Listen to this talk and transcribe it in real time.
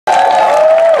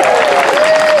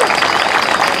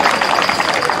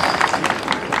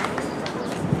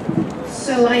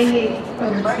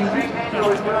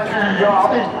straightforward statement. But,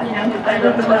 you know, I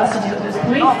don't know what else to do at this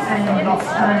point, and it's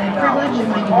my privilege and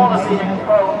my duty to speak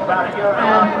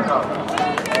out.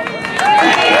 I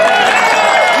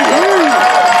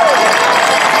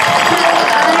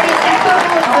echo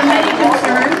the many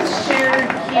concerns shared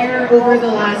here over the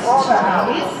last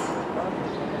 2 days.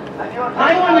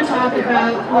 I want to talk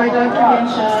about why Dr.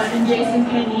 Hinshaw and Jason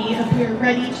Kenney appear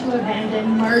ready to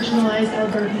abandon marginalized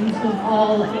Albertans of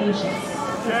all ages.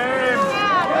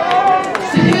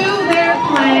 Who their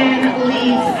plan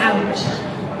leaves out.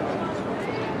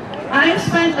 I've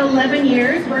spent 11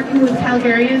 years working with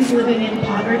Calgarians living in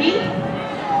poverty,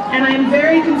 and I'm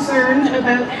very concerned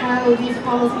about how these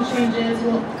policy changes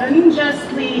will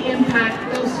unjustly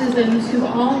impact those citizens who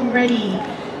already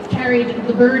carried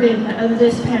the burden of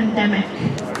this pandemic.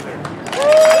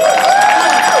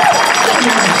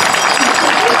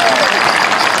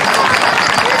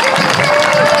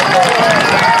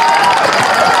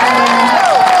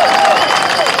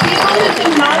 People who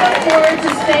cannot afford to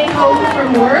stay home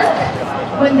from work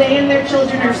when they and their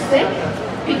children are sick,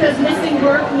 because missing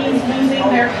work means losing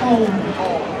their home.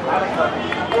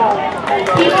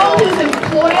 People whose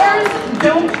employers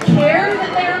don't care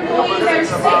that their employees are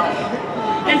sick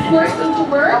and force them to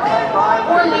work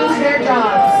or lose their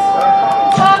jobs.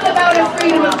 Talk about a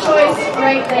freedom of choice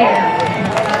right there.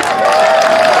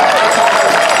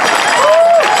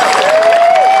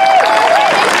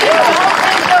 If you don't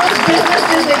think those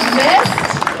businesses exist,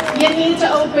 you need to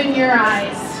open your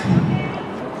eyes.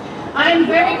 I'm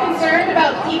very concerned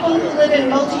about people who live in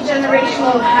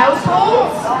multi-generational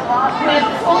households with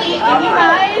fully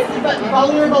immunized but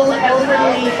vulnerable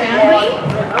elderly family.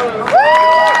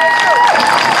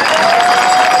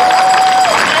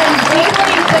 I'm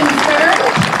deeply concerned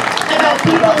about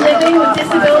people living with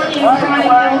disability and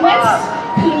chronic illness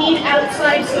who need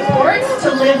outside support to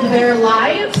live their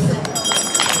lives.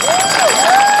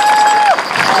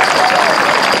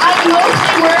 I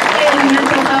mostly work in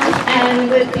mental health and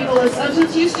with people with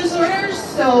substance use disorders,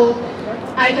 so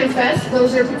I confess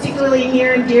those are particularly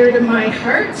near and dear to my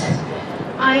heart.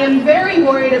 I am very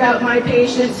worried about my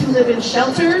patients who live in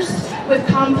shelters with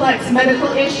complex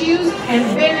medical issues and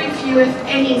very few, if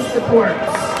any, supports.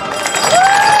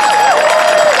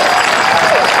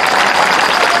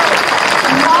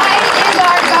 Why is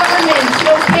our government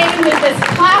okay with this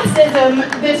classism,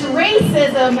 this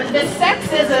racism, this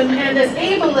sexism, and this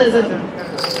ableism?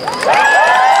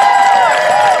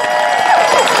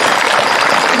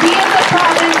 We as a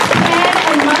province can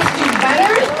and must do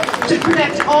better to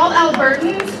protect all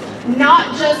Albertans,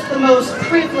 not just the most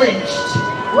privileged.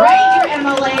 Write your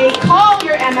MLA, call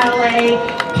your MLA,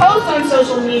 post on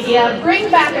social media,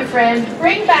 bring back a friend,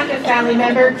 bring back a family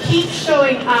member, keep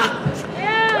showing up.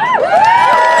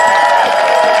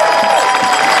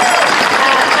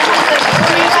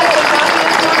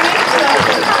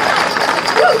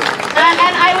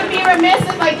 And I would be remiss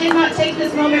if I did not take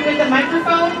this moment with the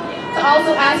microphone to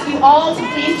also ask you all to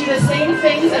please do the same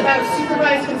things about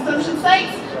supervised consumption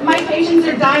sites. My patients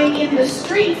are dying in the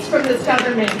streets from this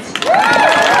government.